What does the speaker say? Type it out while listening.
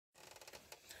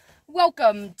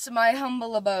welcome to my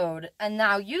humble abode. And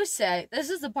now you say, this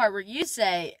is the part where you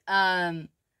say,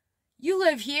 you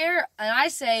live here, and I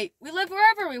say, we live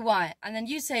wherever we want. And then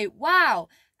you say, wow.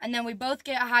 And then we both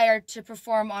get hired to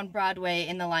perform on Broadway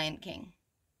in The Lion King.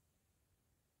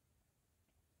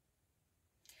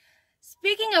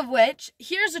 Speaking of which,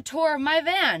 here's a tour of my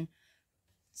van.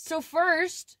 So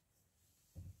first,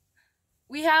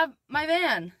 we have my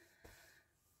van.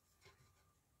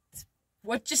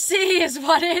 What you see is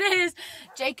what it is.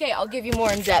 JK, I'll give you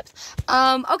more in depth.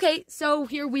 Okay, so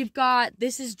here we've got,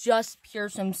 this is just pure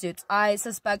swimsuits. I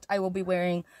suspect I will be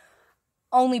wearing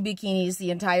only bikinis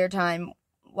the entire time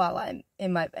while I'm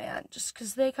in my van, just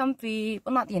because they're comfy.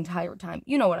 Well, not the entire time.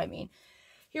 You know what I mean.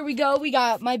 Here we go. We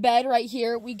got my bed right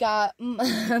here. We got,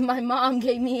 my mom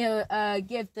gave me a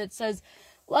gift that says,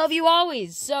 love you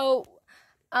always. So,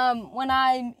 when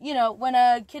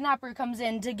a kidnapper comes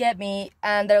in to get me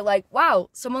and they're like, wow,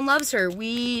 someone loves her,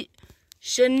 we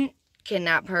shouldn't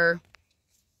kidnap her.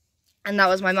 And that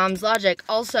was my mom's logic.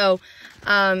 Also,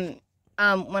 when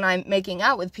I'm making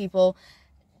out with people,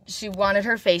 she wanted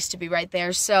her face to be right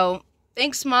there. So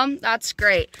thanks, Mom. That's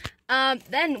great.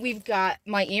 Then we've got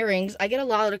my earrings. I get a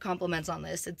lot of compliments on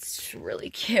this. It's really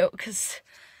cute because,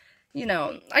 you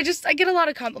know, I get a lot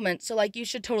of compliments. So, like, you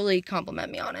should totally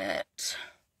compliment me on it.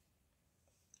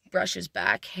 Brushes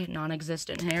back,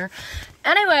 non-existent hair.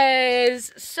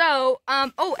 Anyways, so,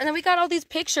 oh, and then we got all these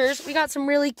pictures. We got some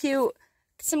really cute,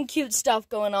 stuff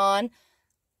going on.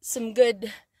 Some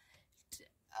good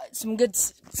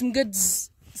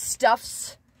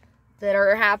stuffs that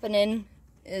are happening.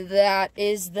 That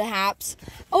is the haps.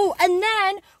 Oh, and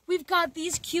then we've got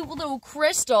these cute little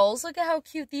crystals. Look at how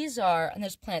cute these are. And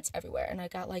there's plants everywhere. And I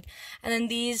got like, and then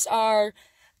these are,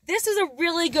 this is a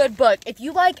really good book. If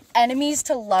you like enemies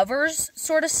to lovers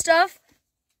sort of stuff,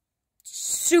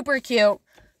 super cute,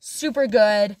 super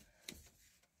good.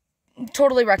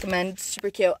 Totally recommend. Super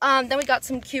cute. Then we got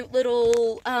some cute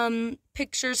little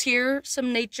pictures here,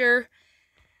 some nature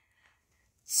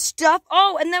stuff.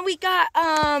 Oh, and then we got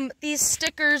these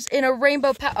stickers in a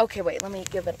rainbow okay, wait, let me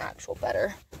give an actual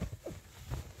better.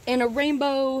 In a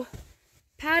rainbow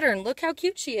pattern. Look how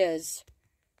cute she is.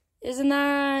 Isn't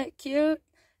that cute?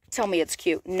 Tell me it's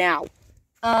cute now.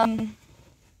 Oh,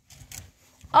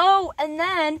 and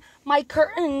then my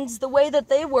curtains, the way that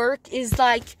they work is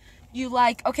like,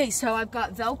 okay, so I've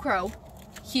got Velcro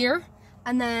here,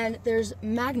 and then there's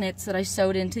magnets that I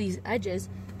sewed into these edges,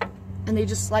 and they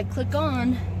just like click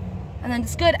on, and then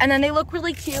it's good. And then they look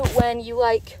really cute when you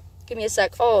like, give me a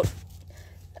sec. Oh,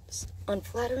 that's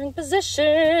unflattering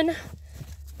position.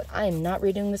 But I am not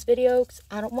redoing this video because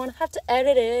I don't want to have to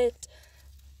edit it.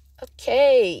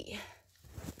 Okay,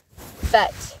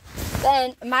 bet.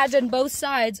 Then imagine both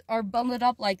sides are bundled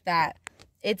up like that.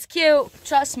 It's cute,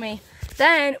 trust me.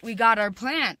 Then we got our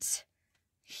plants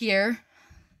here.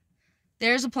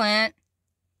 There's a plant.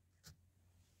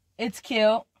 It's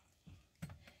cute.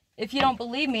 If you don't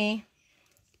believe me,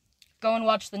 go and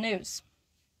watch the news.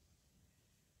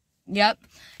 Yep.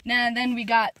 Now then we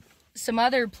got some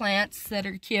other plants that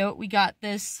are cute. We got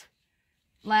this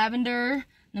lavender.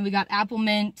 Then we got apple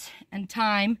mint and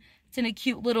thyme. It's in a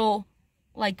cute little,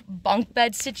 like, bunk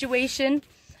bed situation.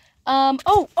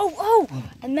 Oh.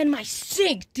 And then my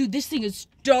sink. Dude, this thing is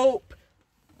dope.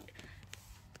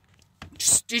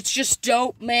 It's just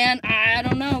dope, man. I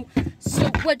don't know. So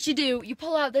what you do, you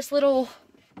pull out this little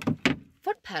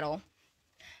foot pedal.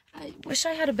 I wish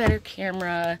I had a better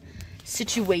camera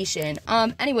situation.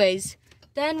 Anyways,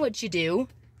 then what you do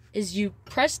is you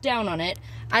press down on it.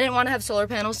 I didn't want to have solar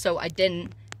panels, so I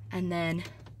didn't. And then,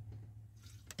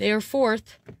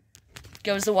 thereforth,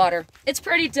 goes the water. It's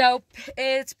pretty dope.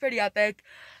 It's pretty epic.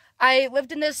 I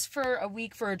lived in this for a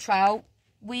week, for a trial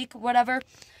week, whatever.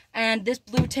 And this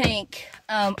blue tank,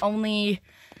 it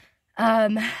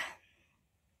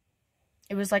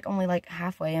was like only like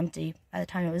halfway empty by the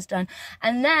time it was done.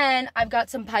 And then I've got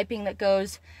some piping that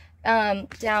goes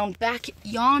down back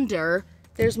yonder.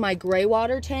 There's my gray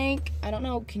water tank. I don't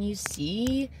know, can you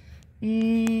see?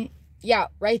 Yeah,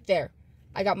 right there.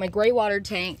 I got my gray water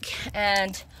tank,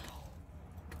 and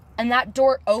that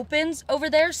door opens over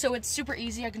there, so it's super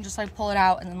easy. I can just like pull it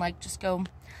out and then like just go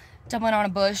dump it on a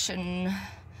bush and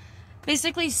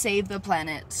basically save the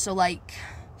planet. So like,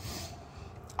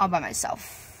 all by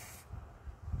myself.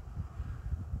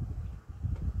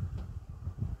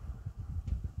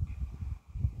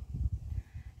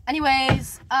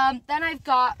 Anyways, then I've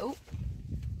got, oh,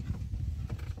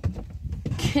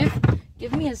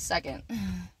 give me a second.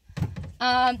 Then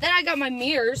I got my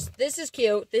mirrors. This is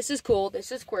cute. This is cool.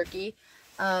 This is quirky.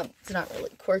 It's not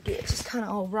really quirky. It's just kind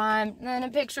of all rhymed. And then a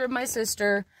picture of my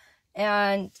sister.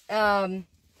 And,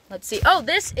 let's see. Oh,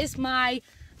 this is my,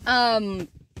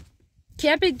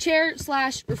 camping chair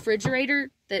 / refrigerator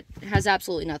that has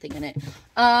absolutely nothing in it.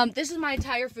 This is my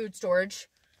entire food storage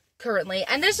currently.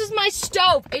 And this is my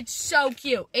stove. It's so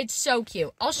cute. It's so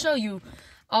cute. I'll show you.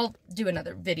 I'll do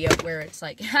another video where it's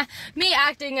like me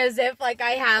acting as if like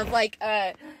I have like,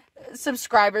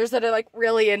 subscribers that are like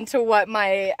really into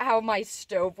how my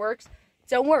stove works.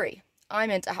 Don't worry. I'm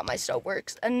into how my stove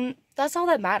works. And that's all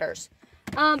that matters.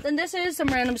 Then this is some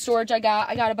random storage I got.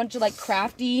 I got a bunch of like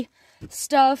crafty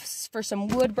stuff for some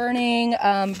wood burning,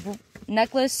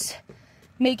 necklace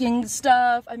making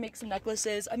stuff. I make some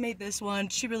necklaces. I made this one.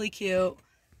 She's really cute.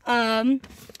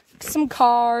 Some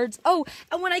cards. Oh,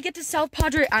 and when I get to South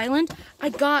Padre Island, I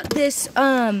got this,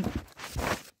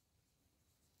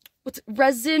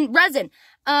 resin.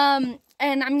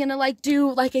 And I'm gonna like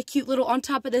do like a cute little on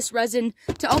top of this resin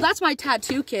oh, that's my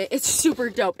tattoo kit. It's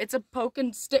super dope. It's a poke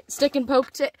and stick and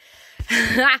poke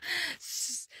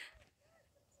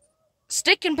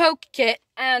stick and poke kit,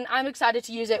 and I'm excited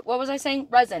to use it. What was I saying?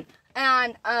 Resin.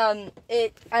 And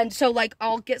so like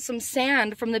I'll get some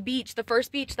sand from the beach, the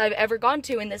first beach that I've ever gone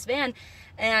to in this van,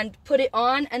 and put it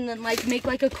on, and then like make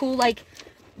like a cool like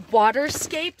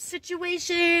waterscape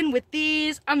situation with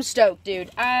these. I'm stoked, dude.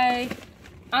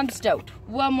 I'm stoked.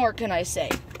 What more can I say?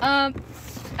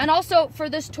 And also for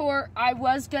this tour, I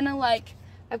was gonna like,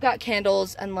 I've got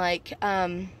candles and like,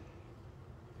 the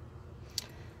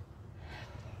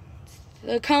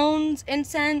cones,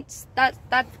 incense, that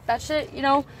shit, you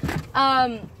know.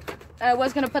 I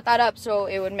was gonna put that up so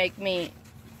it would make me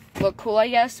look cool, I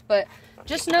guess, but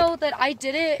just know that I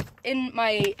did it in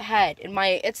my head,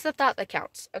 it's the thought that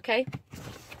counts, okay?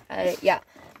 Yeah.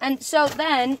 And so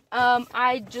then,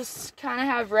 I just kind of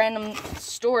have random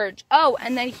storage. Oh,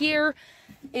 and then here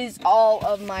is all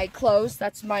of my clothes.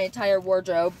 That's my entire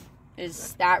wardrobe,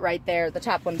 is that right there. The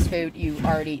top one's food. You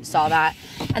already saw that.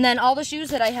 And then all the shoes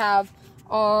that I have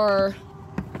are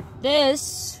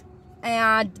this,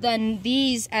 and then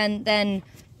these, and then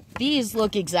these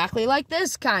look exactly like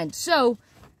this kind. So,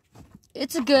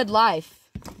 it's a good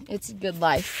life. It's a good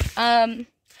life.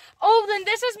 Oh, then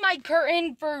this is my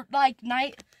curtain for, like,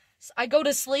 night. I go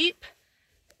to sleep.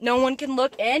 No one can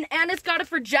look in. And it's got a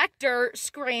projector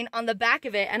screen on the back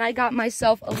of it. And I got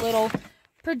myself a little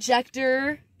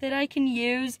projector that I can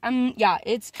use. Yeah,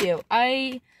 it's cute.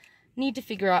 I need to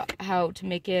figure out how to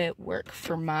make it work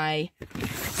for my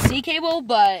C cable.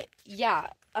 But, yeah.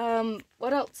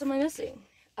 What else am I missing?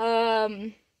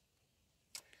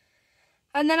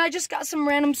 And then I just got some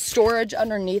random storage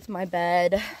underneath my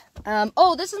bed.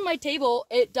 Oh, this is my table.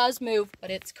 It does move, but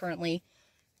it's currently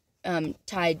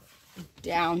tied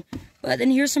down. But then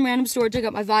here's some random storage. I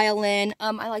got my violin.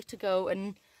 I like to go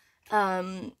and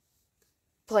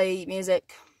play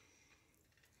music.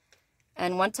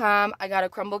 And one time I got a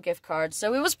Crumble gift card,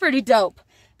 so it was pretty dope.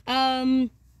 Then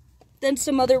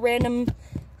some other random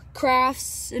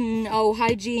crafts and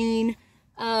hygiene.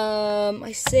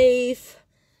 My safe.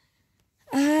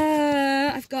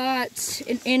 I've got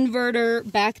an inverter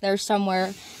back there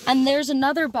somewhere, and there's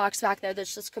another box back there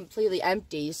that's just completely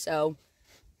empty, so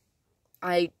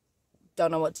I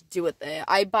don't know what to do with it.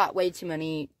 I bought way too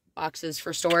many boxes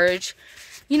for storage.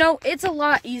 You know, it's a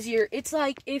lot easier. It's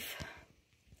like if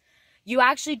you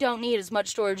actually don't need as much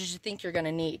storage as you think you're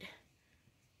gonna need.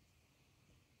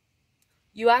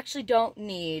 You actually don't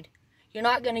need, you're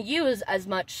not gonna use as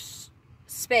much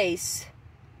space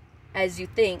as you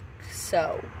think.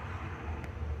 So,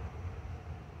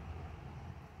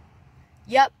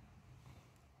 yep.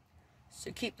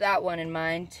 So keep that one in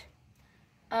mind.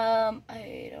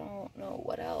 I don't know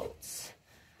what else.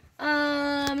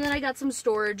 Then I got some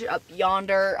storage up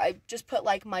yonder. I just put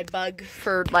like my bug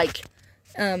for like,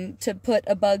 to put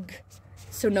a bug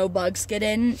so no bugs get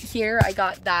in here. I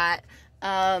got that.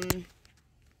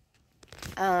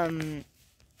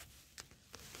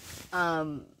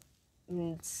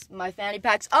 My fanny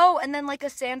packs. Oh, and then like a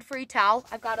sand-free towel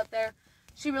I've got up there.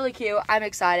 She's really cute. I'm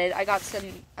excited. I got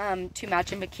some 2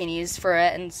 matching bikinis for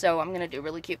it, and so I'm gonna do a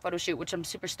really cute photo shoot, which I'm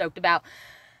super stoked about.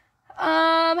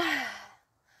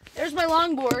 There's my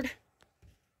longboard.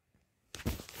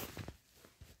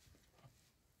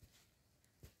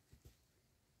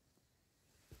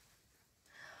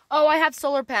 Oh, I have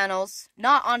solar panels,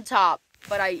 not on top,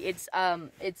 but it's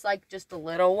like just a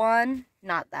little one.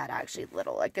 Not that actually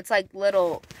little, like it's like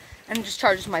little, and it just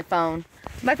charges my phone.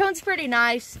 My phone's pretty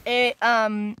nice. It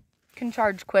can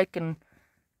charge quick, and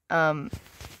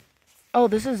oh,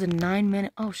 this is a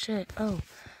 9-minute. Oh shit. Oh,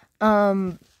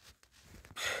 and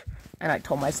I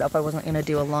told myself I wasn't gonna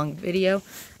do a long video.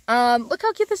 Look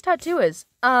how cute this tattoo is.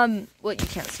 Well, you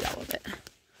can't see all of it.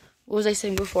 What was I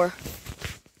saying before?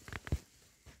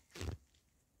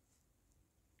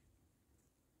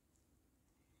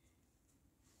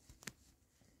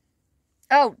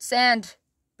 Oh, sand,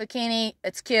 bikini,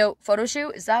 it's cute. Photo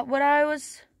shoot, is that what I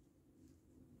was?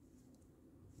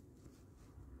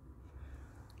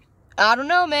 I don't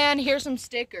know, man. Here's some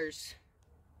stickers.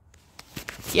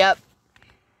 Yep.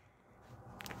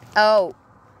 Oh,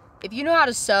 if you know how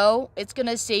to sew, it's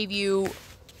gonna save you...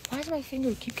 Why does my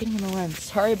finger keep getting in the lens?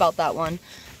 Sorry about that one.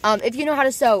 If you know how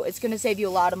to sew, it's gonna save you a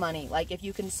lot of money. Like, if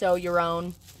you can sew your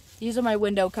own... These are my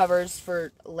window covers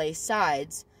for lace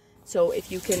sides. So if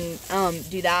you can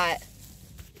do that,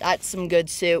 that's some good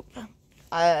soup.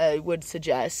 I would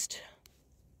suggest.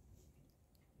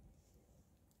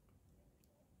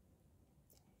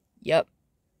 Yep.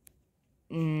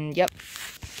 Yep.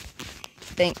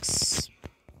 Thanks.